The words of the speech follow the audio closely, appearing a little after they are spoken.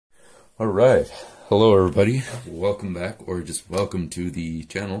Alright, hello everybody, welcome back, or just welcome to the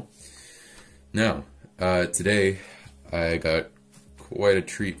channel. Now, today I got quite a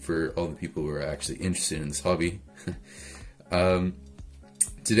treat for all the people who are actually interested in this hobby.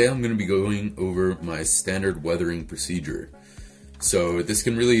 Today I'm going to be going over my standard weathering procedure. So this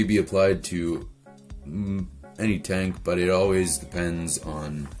can really be applied to any tank, but it always depends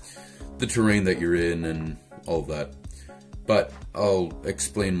on the terrain that you're in and all of that. But I'll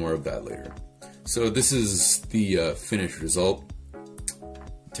explain more of that later. So this is the finished result.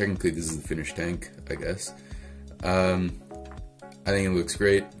 Technically this is the finished tank, I guess. I think it looks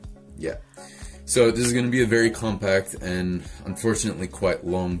great. Yeah. So this is going to be a very compact and unfortunately quite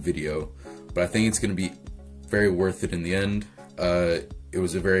long video, but I think it's going to be very worth it in the end. It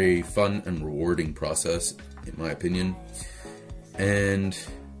was a very fun and rewarding process, in my opinion. And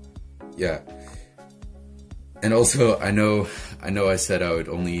yeah. And also, I know I said I would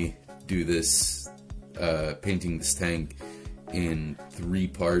only do this, painting this tank in 3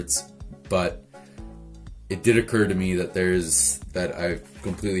 parts, but it did occur to me that I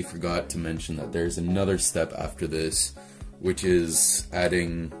completely forgot to mention that there's another step after this, which is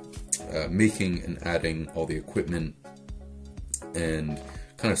adding, making and adding all the equipment and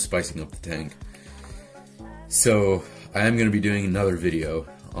kind of spicing up the tank. So I am going to be doing another video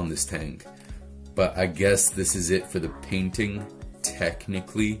on this tank. But I guess this is it for the painting,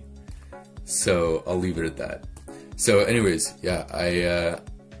 technically, so I'll leave it at that. So anyways, yeah,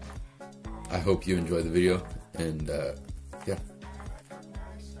 I hope you enjoy the video, and yeah.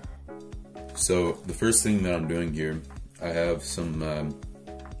 So the first thing that I'm doing here, I have some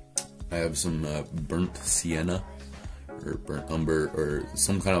burnt sienna, or burnt umber, or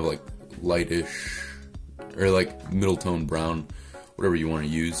some kind of like lightish, or like middle tone brown, whatever you want to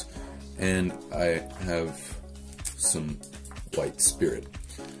use. And I have some white spirit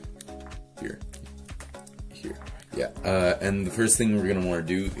here, yeah. And the first thing we're gonna want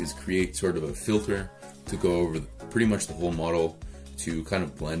to do is create sort of a filter to go over pretty much the whole model to kind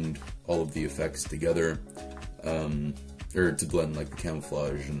of blend all of the effects together, or to blend like the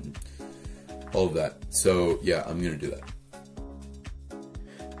camouflage and all of that. So yeah, I'm gonna do that.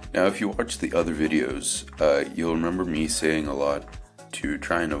 Now, if you watch the other videos, you'll remember me saying a lot to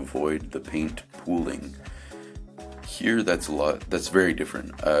try and avoid the paint pooling. Here that's very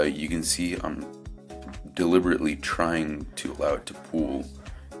different. You can see I'm deliberately trying to allow it to pool,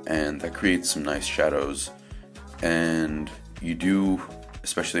 and that creates some nice shadows. And you do,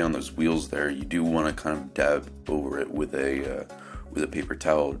 especially on those wheels there, you do want to kind of dab over it with a paper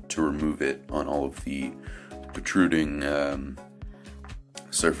towel to remove it on all of the protruding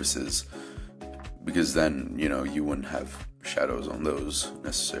surfaces, because then, you know, you wouldn't have shadows on those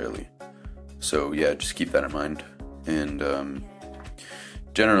necessarily. So yeah, just keep that in mind. And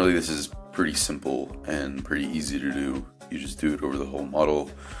generally this is pretty simple and pretty easy to do. You just do it over the whole model,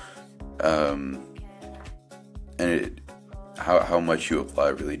 and how much you apply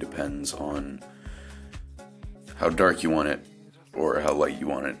really depends on how dark you want it or how light you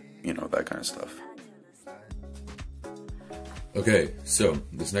want it, you know, that kind of stuff. Okay, so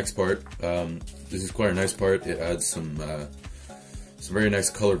this next part, this is quite a nice part. It adds some very nice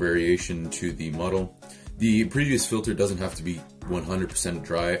color variation to the model. The previous filter doesn't have to be 100%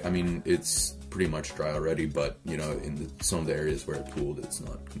 dry. I mean, it's pretty much dry already, but you know, in some of the areas where it pooled, it's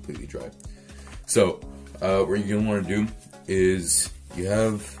not completely dry. So what you're gonna want to do is, you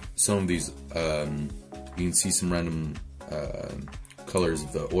have some of these, you can see some random colors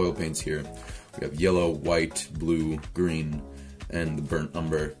of the oil paints here. We have yellow, white, blue, green, and the burnt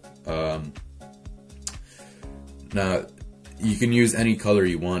umber. Now, you can use any color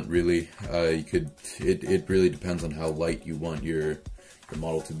you want, really. It really depends on how light you want your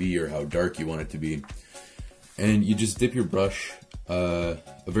model to be, or how dark you want it to be. And you just dip your brush, a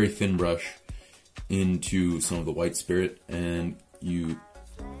very thin brush, into some of the white spirit, and you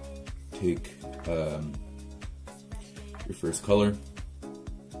take your first color,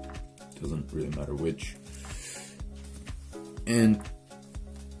 doesn't really matter which, and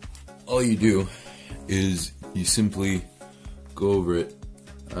all you do is you simply go over it,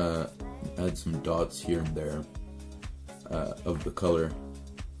 add some dots here and there of the color,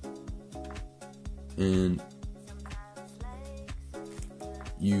 and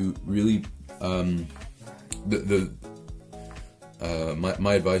you really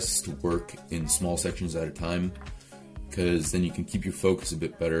my advice is to work in small sections at a time, because then you can keep your focus a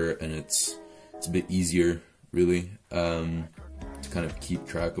bit better, and it's a bit easier, really, to kind of keep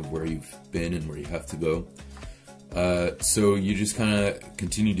track of where you've been and where you have to go. So you just kind of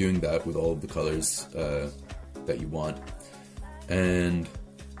continue doing that with all of the colors that you want, and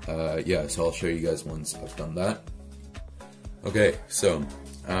yeah, so I'll show you guys once I've done that. Okay, so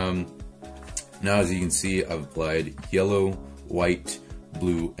now as you can see, I've applied yellow, white,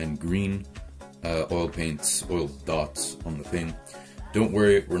 blue, and green oil paints, oil dots on the thing. Don't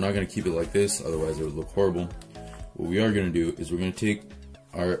worry, we're not going to keep it like this, otherwise it would look horrible. What we are going to do is we're going to take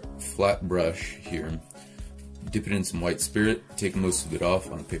our flat brush here, dip it in some white spirit, take most of it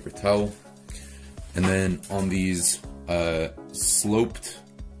off on a paper towel, and then on these sloped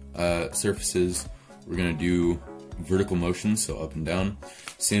surfaces, we're going to do vertical motions, so up and down.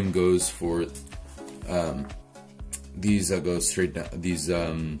 Same goes for these that go straight down, these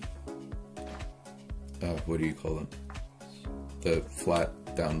what do you call them? The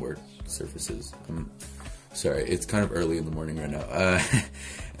flat downward surfaces. I'm sorry, it's kind of early in the morning right now.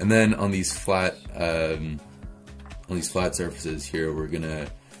 And then on these flat surfaces here, we're gonna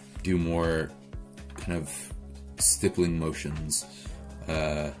do more kind of stippling motions.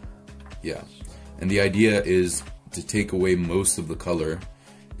 Yeah, and the idea is to take away most of the color.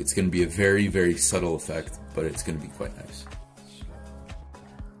 It's going to be a very, very subtle effect, but it's going to be quite nice.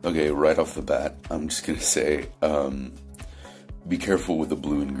 Okay, right off the bat, I'm just going to say, be careful with the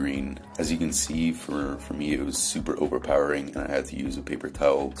blue and green. As you can see, for me, it was super overpowering, and I had to use a paper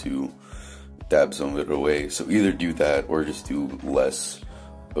towel to dab some of it away. So either do that, or just do less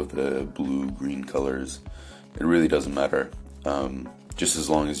of the blue-green colors. It really doesn't matter, just as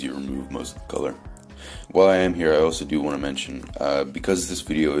long as you remove most of the color. While I am here, I also do want to mention, because this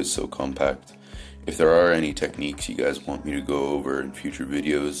video is so compact, if there are any techniques you guys want me to go over in future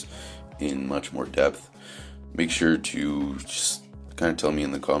videos in much more depth, make sure to just kind of tell me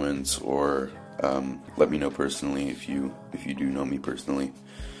in the comments, or let me know personally if you do know me personally,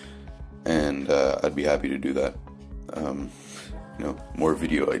 and I'd be happy to do that. You know, more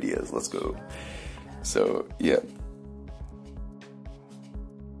video ideas, let's go. So yeah.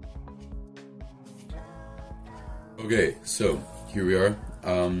 Okay, so here we are.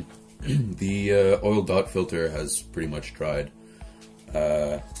 The oil dot filter has pretty much dried.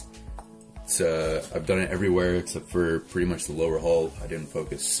 I've done it everywhere except for pretty much the lower hull. I didn't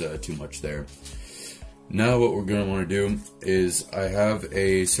focus too much there. Now what we're going to want to do is I have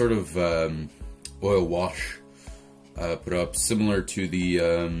a sort of oil wash put up, similar to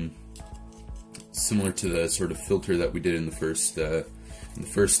the sort of filter that we did in the first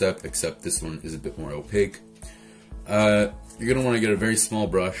step, except this one is a bit more opaque. You're going to want to get a very small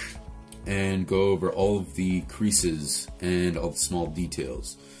brush and go over all of the creases and all the small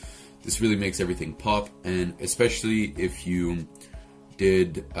details. This really makes everything pop, and especially if you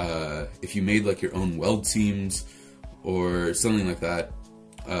made like your own weld seams or something like that,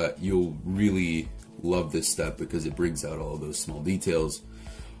 you'll really love this step because it brings out all of those small details.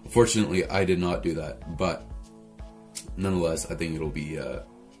 Unfortunately, I did not do that, but nonetheless, I think it'll be a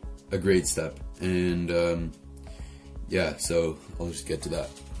great step. And yeah, so I'll just get to that.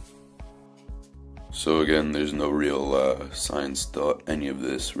 So again, there's no real science to any of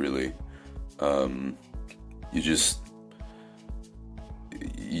this, really.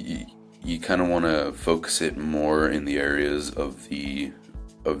 You kind of want to focus it more in the areas of the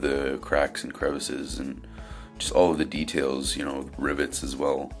cracks and crevices and just all of the details, you know, rivets as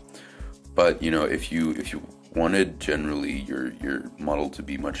well. But you know, if you wanted generally your model to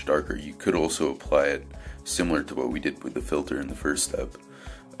be much darker, you could also apply it similar to what we did with the filter in the first step.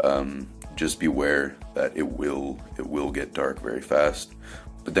 Just beware that it will get dark very fast.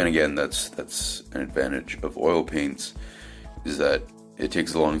 But then again, that's an advantage of oil paints, is that it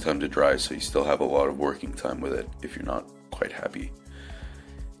takes a long time to dry, so you still have a lot of working time with it if you're not quite happy.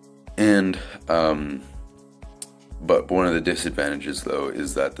 And but one of the disadvantages though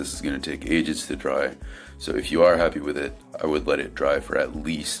is that this is going to take ages to dry. So if you are happy with it, I would let it dry for at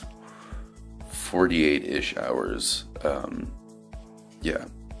least 48-ish hours. Yeah,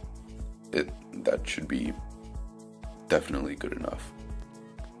 that should be definitely good enough.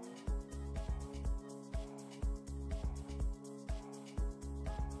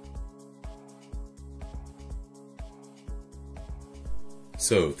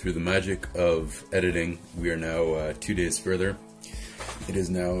 So, through the magic of editing, we are now 2 days further. It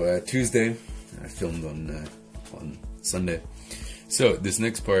is now Tuesday. I filmed on Sunday. So, this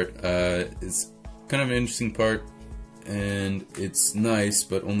next part is kind of an interesting part, and it's nice,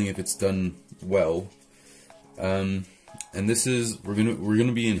 but only if it's done well. And this is we're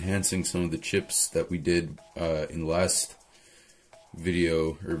gonna be enhancing some of the chips that we did in the last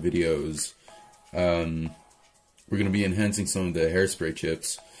video or videos. We're going to be enhancing some of the hairspray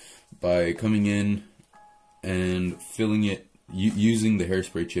chips by coming in and filling it, using the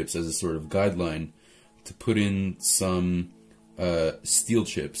hairspray chips as a sort of guideline to put in some steel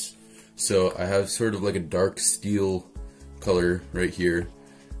chips. So I have sort of like a dark steel color right here,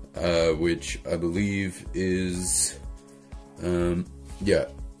 which I believe is, yeah,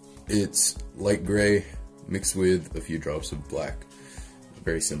 it's light gray mixed with a few drops of black.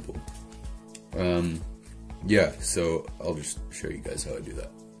 Very simple. Yeah, so I'll just show you guys how I do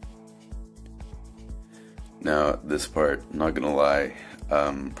that. Now, this part, not gonna lie,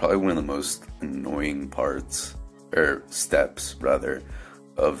 probably one of the most annoying parts, or steps rather,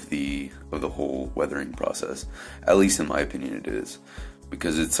 of the whole weathering process. At least in my opinion, it is,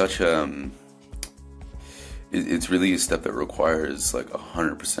 because it's such it's really a step that requires like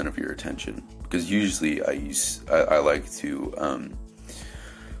 100% of your attention. Because usually I like to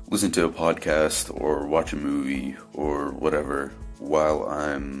listen to a podcast or watch a movie or whatever while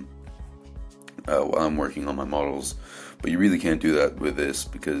I'm working on my models, but you really can't do that with this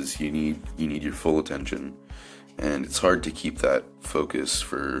because you need your full attention, and it's hard to keep that focus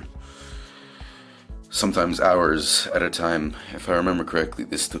for sometimes hours at a time. If I remember correctly,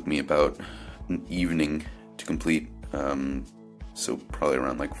 this took me about an evening to complete, so probably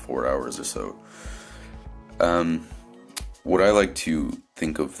around like 4 hours or so. What I like to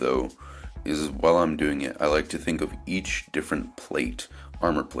think of though is while I'm doing it, I like to think of each different plate,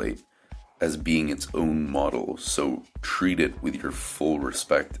 armor plate, as being its own model, so treat it with your full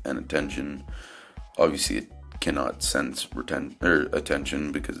respect and attention. Obviously it cannot sense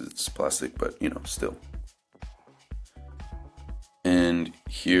attention because it's plastic, but you know, still. And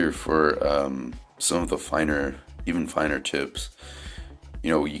here for some of the even finer tips,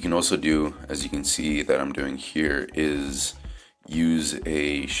 you know, you can also do, as you can see that I'm doing here, is use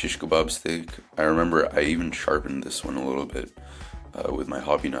a shish kebab stick. I remember I even sharpened this one a little bit with my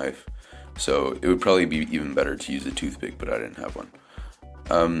hobby knife. So it would probably be even better to use a toothpick, but I didn't have one.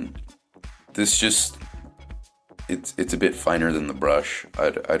 This just, it's a bit finer than the brush.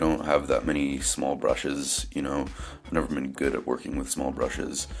 I don't have that many small brushes, you know. I've never been good at working with small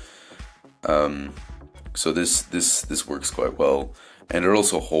brushes. So this works quite well, and it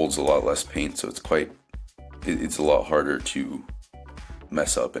also holds a lot less paint, so it's a lot harder to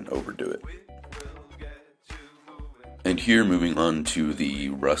mess up and overdo it. And here, moving on to the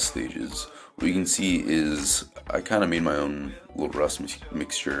rust stages, what you can see is I kind of made my own little rust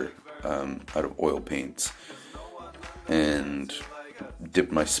mixture out of oil paints, and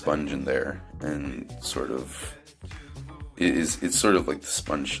dipped my sponge in there, and sort of it's sort of like the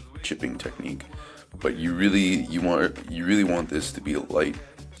sponge chipping technique, but you really want this to be a light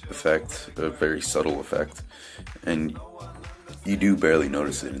effect, a very subtle effect, and you do barely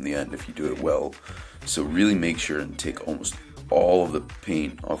notice it in the end if you do it well. So really make sure and take almost all of the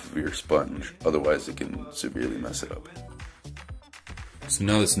paint off of your sponge, otherwise it can severely mess it up. So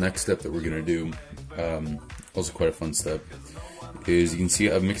now this next step that we're going to do, also quite a fun step, is you can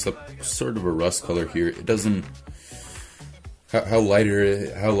see I've mixed up sort of a rust color here. It doesn't, how light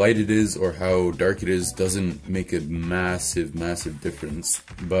it is or how dark it is doesn't make a massive difference,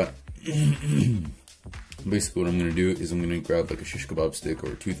 but basically what I'm going to do is I'm going to grab like a shish kebab stick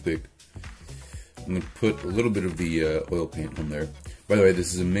or a toothpick. I'm going to put a little bit of the oil paint on there. By the way,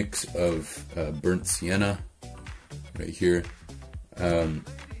 this is a mix of burnt sienna right here, and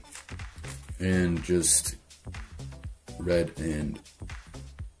just red and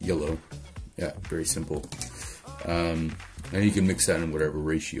yellow. Yeah, very simple. And you can mix that in whatever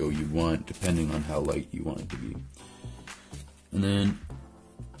ratio you want, depending on how light you want it to be. And then,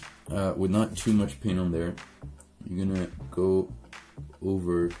 with not too much paint on there, you're going to go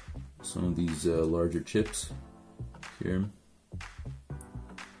over some of these larger chips here,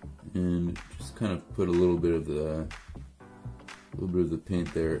 and just kind of put a little bit of the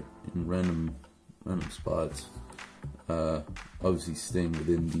paint there in random spots. Obviously staying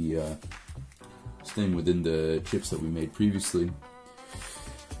within the chips that we made previously.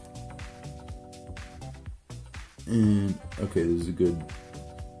 And okay, this is a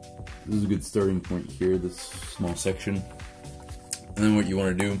good starting point here, this small section. And then what you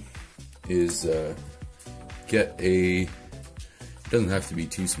want to do is get it doesn't have to be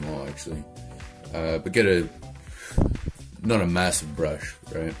too small actually, but get not a massive brush,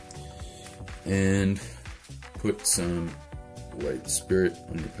 right? And put some white spirit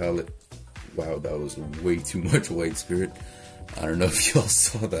on your palette. Wow, that was way too much white spirit. I don't know if y'all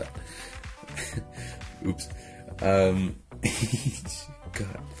saw that. Oops.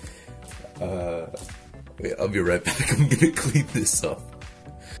 God. Wait, I'll be right back. I'm gonna clean this up.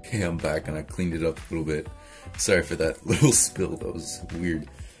 Okay, I'm back and I cleaned it up a little bit. Sorry for that little spill, that was weird.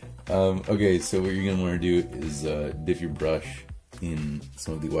 Okay, so what you're gonna want to do is dip your brush in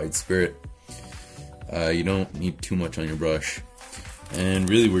some of the white spirit. You don't need too much on your brush. and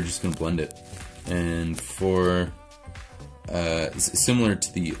really we're just going to blend it. And for similar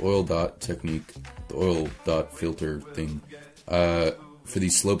to the oil dot technique, the oil dot filter thing, for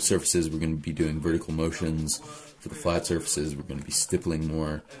these slope surfaces we're going to be doing vertical motions. For the flat surfaces we're going to be stippling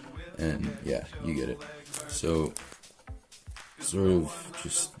more, and yeah, you get it. So it's sort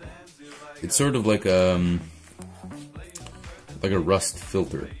of like a rust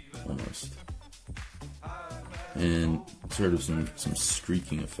filter almost, and sort of some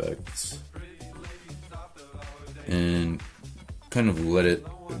streaking effects, and kind of let it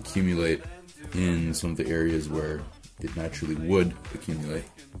accumulate in some of the areas where it naturally would accumulate,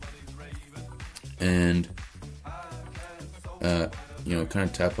 and you know, kind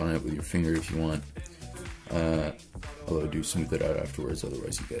of tap on it with your finger if you want. Although do smooth it out afterwards,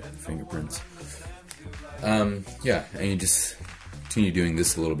 otherwise you get fingerprints. Yeah, and you just continue doing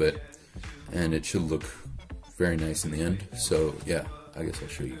this a little bit, and it should look very nice in the end. So yeah, I guess I'll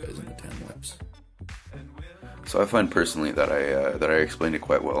show you guys in the time lapse. So I find personally that I explained it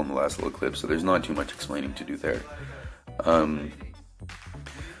quite well in the last little clip, so there's not too much explaining to do there.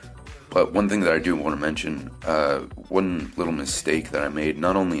 But one thing that I do want to mention, one little mistake that I made,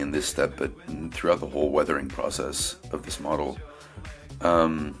 not only in this step, but throughout the whole weathering process of this model,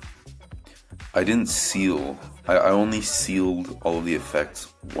 I didn't seal, I only sealed all of the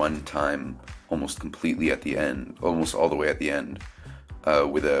effects one time, almost completely at the end, almost all the way at the end,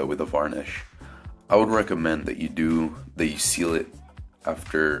 with a varnish. I would recommend that you seal it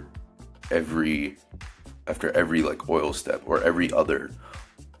after every like oil step, or every other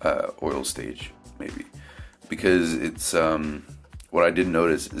oil stage, maybe, because it's what I did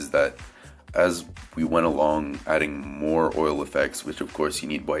notice is that as we went along adding more oil effects, which of course you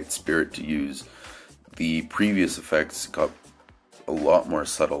need white spirit to use, the previous effects got a lot more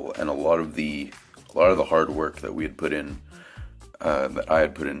subtle, and a lot of the hard work that we had put in, that I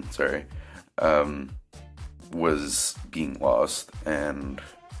had put in, sorry, was being lost, and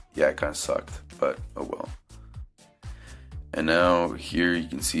yeah, it kind of sucked, but oh well. And now here you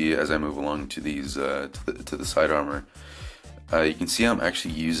can see, as I move along to these to the side armor, you can see I'm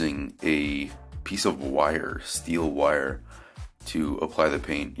actually using a piece of wire, steel wire, to apply the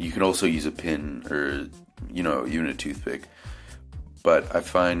paint. You can also use a pin, or you know, even a toothpick. But I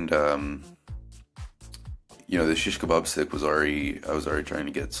find you know, the shish kebab stick was I was already trying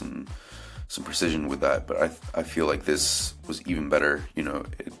to get some precision with that, but I feel like this was even better. You know,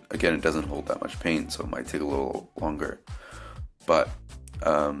 again, it doesn't hold that much paint, so it might take a little longer. But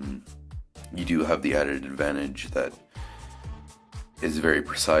you do have the added advantage that is very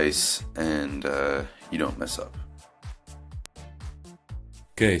precise, and you don't mess up.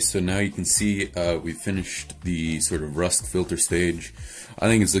 Okay, so now you can see we've finished the sort of rust filter stage. I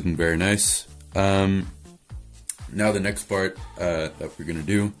think it's looking very nice. Now the next part that we're going to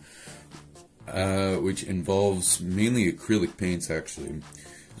do, which involves mainly acrylic paints actually,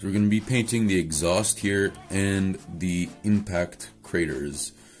 is we're going to be painting the exhaust here and the impact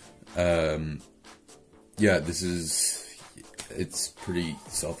craters. Yeah, it's pretty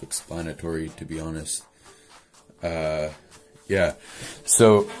self-explanatory, to be honest. Yeah,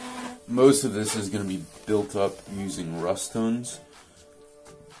 so most of this is going to be built up using rust tones.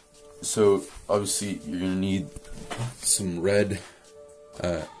 So obviously you're going to need some red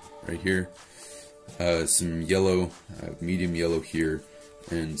right here, some yellow, medium yellow here,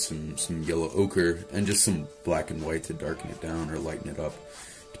 and some yellow ochre, and just some black and white to darken it down or lighten it up,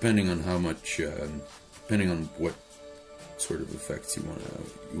 depending on how much, depending on what sort of effects you want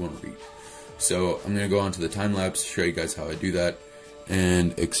to reach. So I'm going to go on to the time lapse, show you guys how I do that,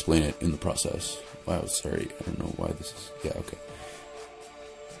 and explain it in the process. Wow, sorry, I don't know why this is, yeah, okay.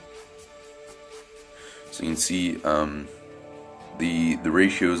 So you can see the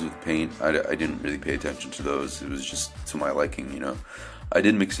ratios with paint, I didn't really pay attention to those. It was just to my liking, you know. I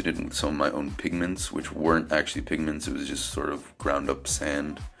did mix it in with some of my own pigments, which weren't actually pigments, it was just sort of ground up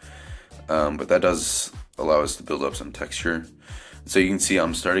sand. But that does allow us to build up some texture. So you can see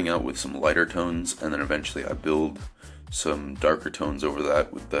I'm starting out with some lighter tones, and then eventually I build some darker tones over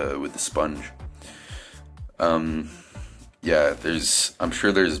that with the sponge. Yeah, I'm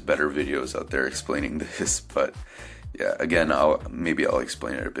sure there's better videos out there explaining this, but yeah, again, maybe I'll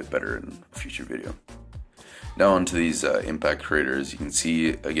explain it a bit better in a future video. Now onto these impact craters. You can see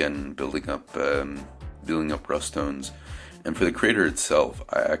again building up rust tones, and for the crater itself,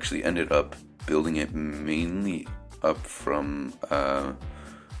 I actually ended up building it mainly up from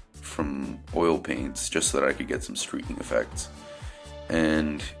oil paints, just so that I could get some streaking effects.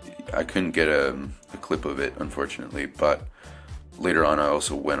 And I couldn't get a clip of it, unfortunately, but later on I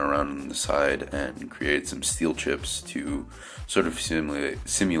also went around on the side and created some steel chips to sort of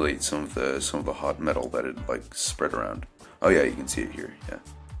simulate some of the hot metal that had like spread around. Oh yeah, you can see it here. Yeah.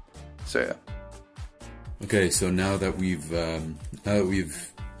 So yeah. Okay, so now that we've done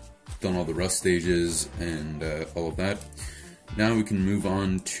all the rust stages and all of that, now we can move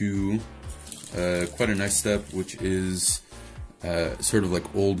on to quite a nice step, which is sort of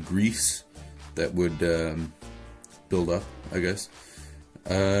like old grease that would build up, I guess.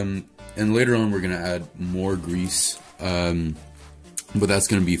 And later on we're going to add more grease, but that's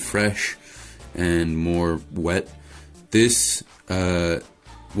going to be fresh and more wet. This, what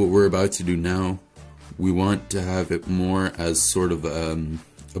we're about to do now, we want to have it more as sort of a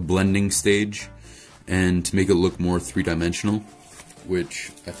blending stage and to make it look more three-dimensional,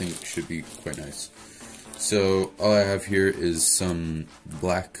 which I think should be quite nice. So all I have here is some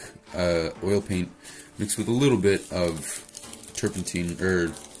black oil paint mixed with a little bit of turpentine, or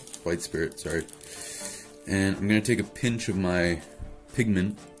white spirit, sorry. And I'm going to take a pinch of my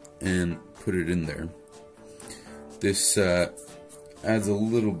pigment and put it in there. This adds a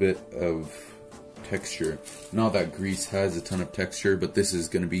little bit of texture. Not that grease has a ton of texture, but this is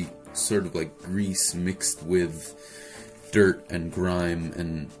going to be sort of like grease mixed with dirt and grime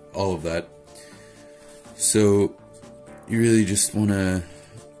and all of that. So you really just want to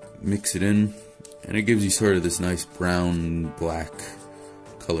mix it in, and it gives you sort of this nice brown black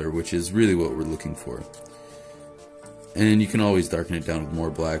color, which is really what we're looking for. And you can always darken it down with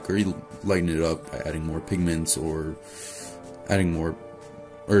more black, or you lighten it up by adding more pigments, or adding more,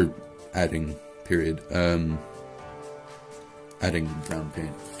 or adding period, adding brown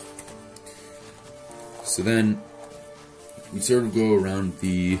paint. So then we sort of go around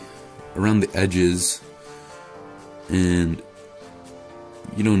the edges, and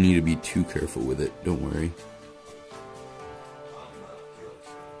you don't need to be too careful with it, don't worry.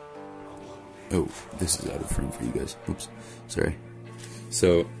 Oh, this is out of frame for you guys. Oops, sorry.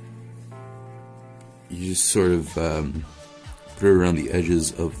 So you just sort of put it around the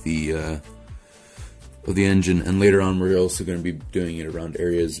edges of the engine, and later on we're also going to be doing it around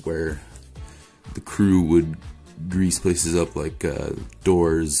areas where the crew would grease places up, like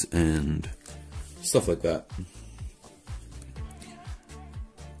doors and stuff like that.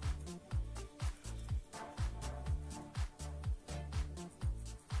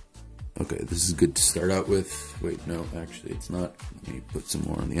 Okay, this is good to start out with. Wait, no, actually it's not. Let me put some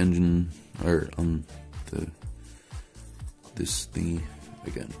more on the engine, or on this thingy.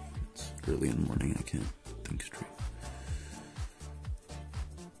 Again, it's early in the morning, I can't think straight.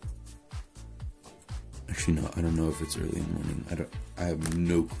 Actually, no, I don't know if it's early in the morning. I have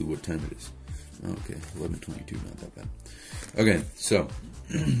no clue what time it is. Okay, 11:22, not that bad. Okay, so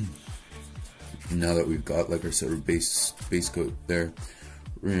now that we've got like our sort of base coat there,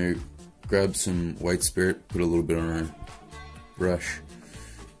 we're gonna grab some white spirit, put a little bit on our brush,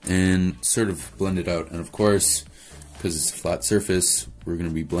 and sort of blend it out. And of course, because it's a flat surface, we're going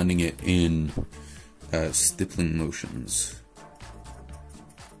to be blending it in stippling motions.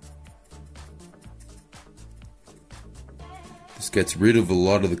 This gets rid of a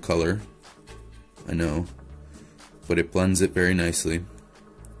lot of the color, I know, but it blends it very nicely.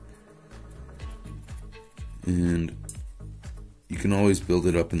 And you can always build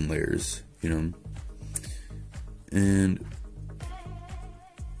it up in layers, you know. And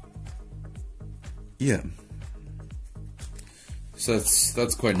yeah, so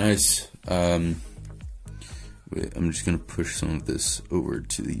that's quite nice. Wait, I'm just gonna push some of this over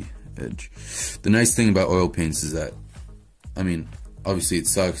to the edge. The nice thing about oil paints is that, I mean, obviously it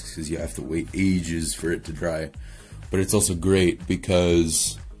sucks because you have to wait ages for it to dry, but it's also great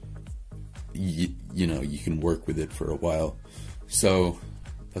because you know, you can work with it for a while. So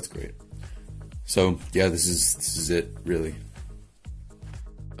that's great. So yeah, this is it, really.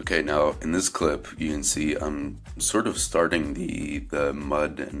 Okay, now in this clip you can see I'm sort of starting the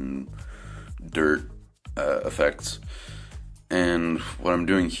mud and dirt effects, and what I'm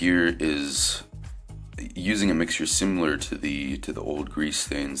doing here is using a mixture similar to the old grease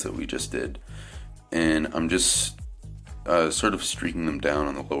stains that we just did, and I'm just sort of streaking them down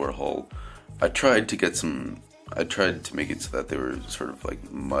on the lower hull. I tried to make it so that they were sort of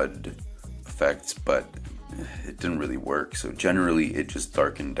like mud effects, but it didn't really work. So generally it just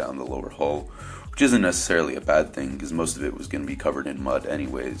darkened down the lower hull, which isn't necessarily a bad thing because most of it was going to be covered in mud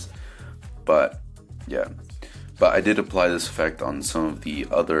anyways. But yeah, but I did apply this effect on some of the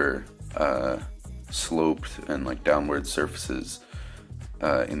other sloped and like downward surfaces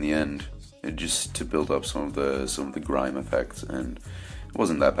in the end, just to build up some of the grime effects, and it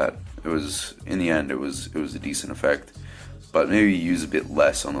wasn't that bad. It was, in the end, it was a decent effect. but maybe use a bit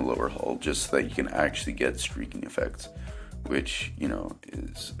less on the lower hull just so that you can actually get streaking effects, which, you know,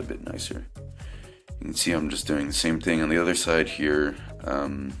 is a bit nicer. You can see I'm just doing the same thing on the other side here.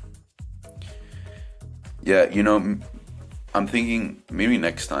 Yeah, you know, I'm thinking maybe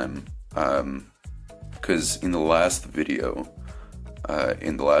next time, because in the last video,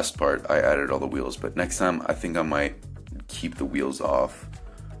 in the last part, I added all the wheels, but next time I think I might keep the wheels off,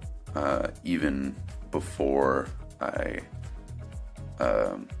 even before I,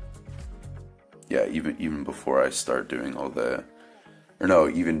 yeah, even before I start doing all the, or no,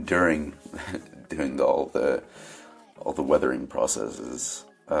 even during doing all the weathering processes.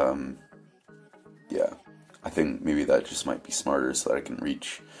 Yeah, I think maybe that just might be smarter so that I can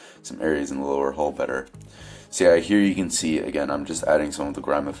reach some areas in the lower hull better. So yeah, here you can see, again, I'm just adding some of the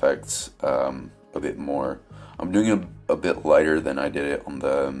grime effects a bit more. I'm doing it a bit lighter than I did it on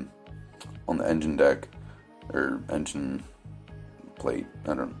the engine deck, or engine plate,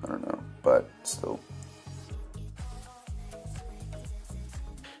 I don't know, but still.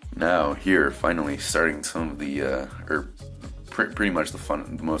 Now here, finally starting some of the, or pretty much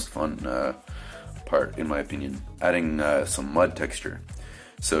the most fun part, in my opinion, adding some mud texture.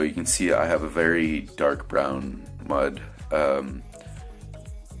 So you can see I have a very dark brown mud.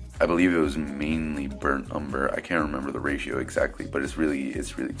 I believe it was mainly burnt umber. I can't remember the ratio exactly, but it's really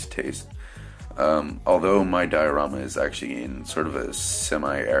to taste. Although my diorama is actually in sort of a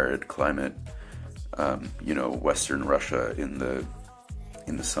semi-arid climate, you know, Western Russia in the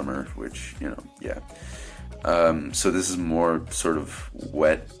summer, which, you know, yeah. So this is more sort of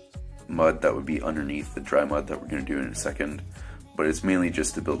wet mud that would be underneath the dry mud that we're going to do in a second, but it's mainly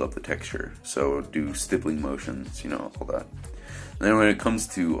just to build up the texture. So do stippling motions, you know, all that. And then when it comes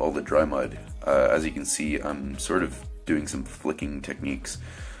to all the dry mud, as you can see, I'm sort of doing some flicking techniques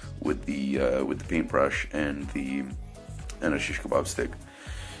with the paintbrush and a shish kebab stick.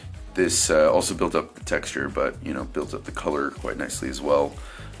 This also built up the texture, but, you know, built up the color quite nicely as well,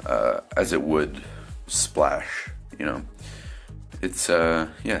 as it would splash, you know. It's,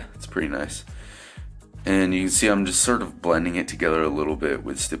 yeah, it's pretty nice. And you can see I'm just sort of blending it together a little bit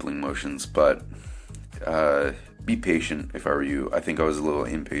with stippling motions, but be patient if I were you. I think I was a little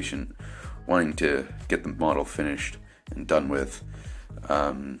impatient wanting to get the model finished and done with,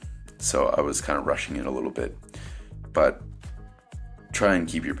 so I was kind of rushing it a little bit. But try and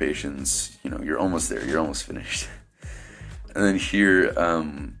keep your patience, you know, you're almost there, you're almost finished. And then here,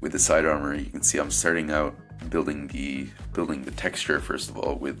 with the side armor, you can see I'm starting out building the texture first of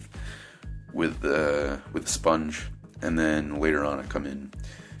all with the sponge, and then later on I come in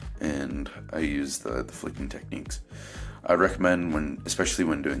and I use the flicking techniques. I'd recommend, especially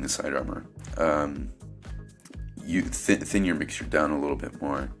when doing the side armor, you thin your mixture down a little bit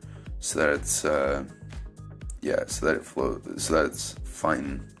more so that it's yeah, so that it flows, so that it's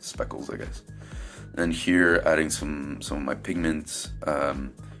fine speckles, I guess. And here, adding some of my pigments,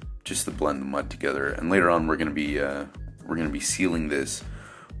 just to blend the mud together. And later on, we're gonna be sealing this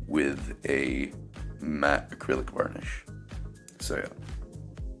with a matte acrylic varnish. So yeah.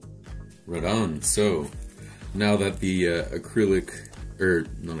 Right on. So now that the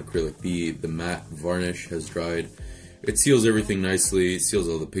the matte varnish has dried, it seals everything nicely. It seals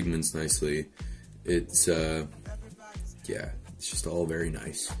all the pigments nicely. It's yeah, it's just all very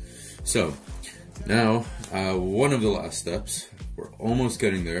nice. So now one of the last steps, we're almost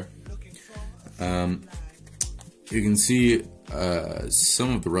getting there. You can see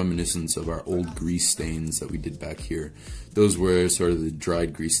some of the reminiscence of our old grease stains that we did back here. Those were sort of the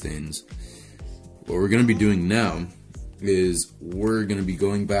dried grease stains. What we're going to be doing now is we're going to be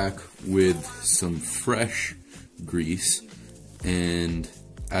going back with some fresh grease and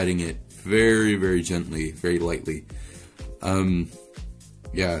adding it very, very gently, very lightly.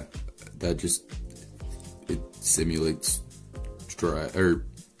 Yeah, that just, it simulates dry or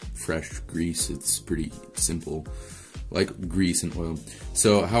fresh grease. It's pretty simple, like grease and oil.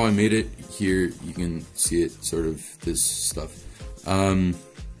 So how I made it here, you can see it, sort of this stuff.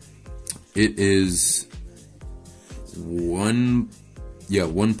 It is one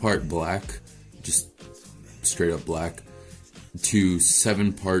part black, just straight up black, to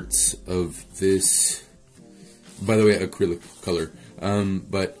 7 parts of this, by the way, acrylic color,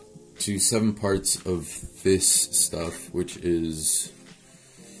 but to 7 parts of this stuff, which is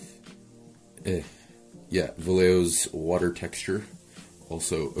Vallejo's water texture,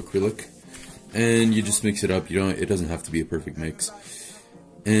 also acrylic, and you just mix it up. It doesn't have to be a perfect mix.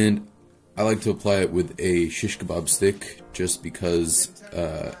 And I like to apply it with a shish kebab stick just because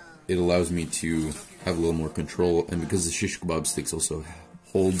it allows me to have a little more control, and because the shish kebab sticks also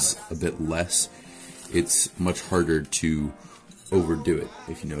holds a bit less, it's much harder to overdo it,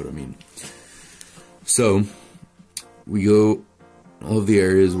 if you know what I mean. So we go all of the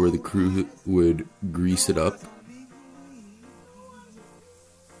areas where the crew would grease it up,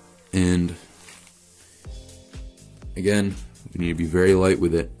 and again, we need to be very light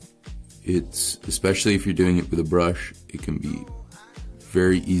with it. It's, especially if you're doing it with a brush, it can be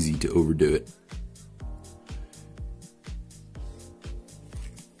very easy to overdo it.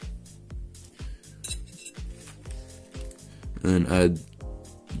 And then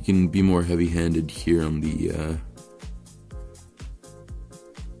you can be more heavy-handed here on the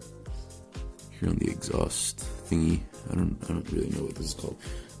exhaust thingy. I don't really know what this is called.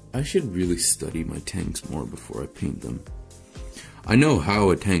 I should really study my tanks more before I paint them. I know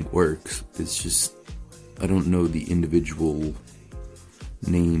how a tank works, it's just I don't know the individual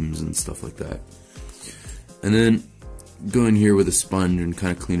names and stuff like that. And then go in here with a sponge and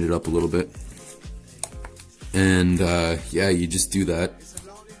kind of clean it up a little bit. And yeah, you just do that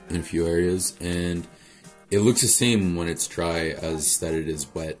in a few areas, and it looks the same when it's dry as that it is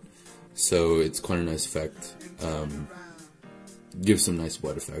wet. So it's quite a nice effect. Gives some nice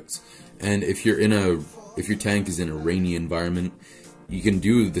wet effects. And if your tank is in a rainy environment, you can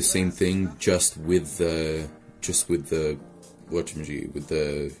do the same thing just with the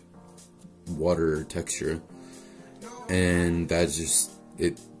water texture, and that's just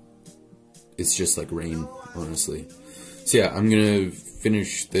it. It's just like rain, honestly. So yeah, I'm gonna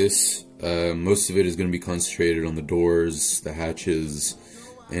finish this. Most of it is gonna be concentrated on the doors, the hatches,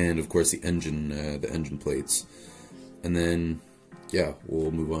 and of course the engine plates. And then yeah,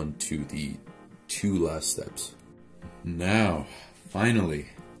 we'll move on to the two last steps. Now, finally,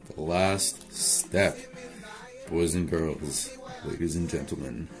 the last step, boys and girls, ladies and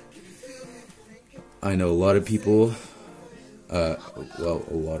gentlemen. I know a lot of people, well,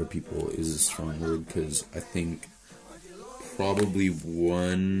 a lot of people is a strong word, because I think probably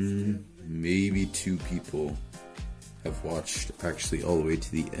one, maybe two people have watched actually all the way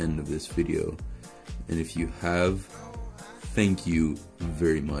to the end of this video. And if you have, thank you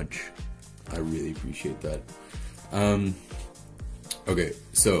very much. I really appreciate that. Okay,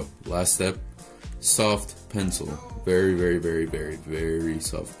 so last step, soft pencil. Very, very, very, very, very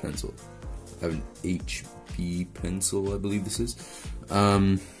soft pencil. I have an HB pencil, I believe this is.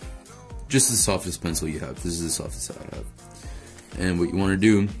 Just the softest pencil you have. This is the softest I have. And what you want to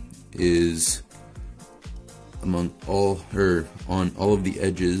do is on all of the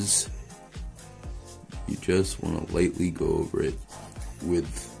edges, you just want to lightly go over it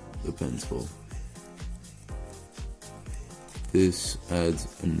with the pencil. This adds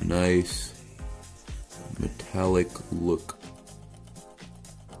a nice metallic look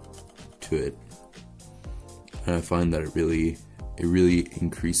to it, and I find that it really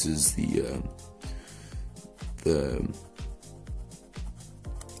increases the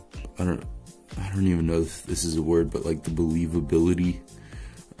I don't even know if this is a word, but like the believability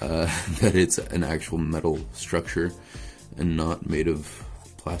that it's an actual metal structure and not made of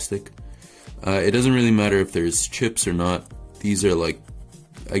plastic. It doesn't really matter if there's chips or not. These are like,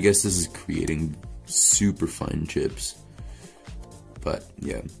 I guess this is creating super fine chips. But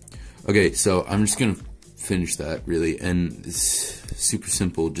yeah. Okay, so I'm just gonna finish that really, and it's super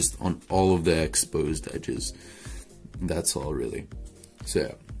simple, just on all of the exposed edges. That's all really. So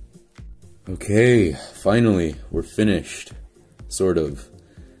yeah. Okay, finally, we're finished. Sort of.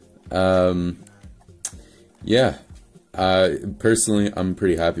 Yeah. Personally, I'm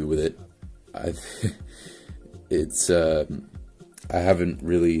pretty happy with it. I haven't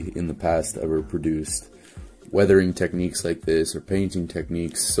really in the past ever produced weathering techniques like this or painting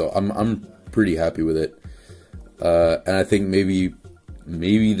techniques, so I'm pretty happy with it. And I think maybe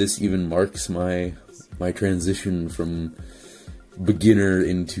this even marks my transition from beginner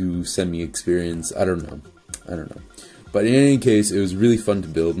into semi-experienced. I don't know. But in any case, it was really fun to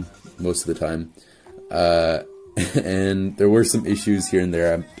build most of the time. And there were some issues here and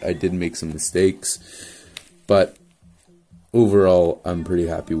there. I did make some mistakes, but overall, I'm pretty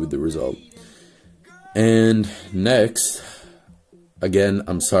happy with the result. And next, again,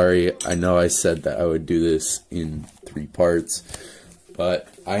 I'm sorry, I know I said that I would do this in 3 parts, but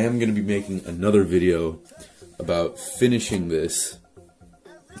I am going to be making another video about finishing this,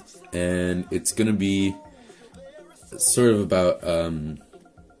 and it's going to be sort of about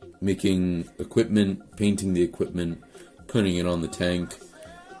making equipment, painting the equipment, putting it on the tank,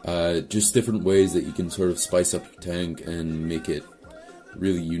 just different ways that you can sort of spice up your tank and make it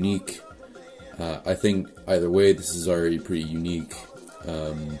really unique. I think either way this is already pretty unique,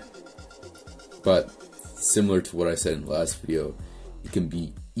 but similar to what I said in the last video, it can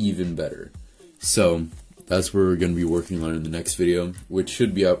be even better. So that's what we're going to be working on in the next video, which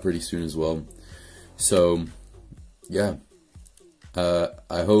should be out pretty soon as well. So yeah,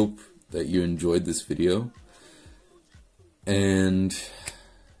 I hope that you enjoyed this video, and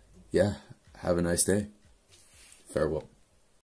yeah, have a nice day. Farewell.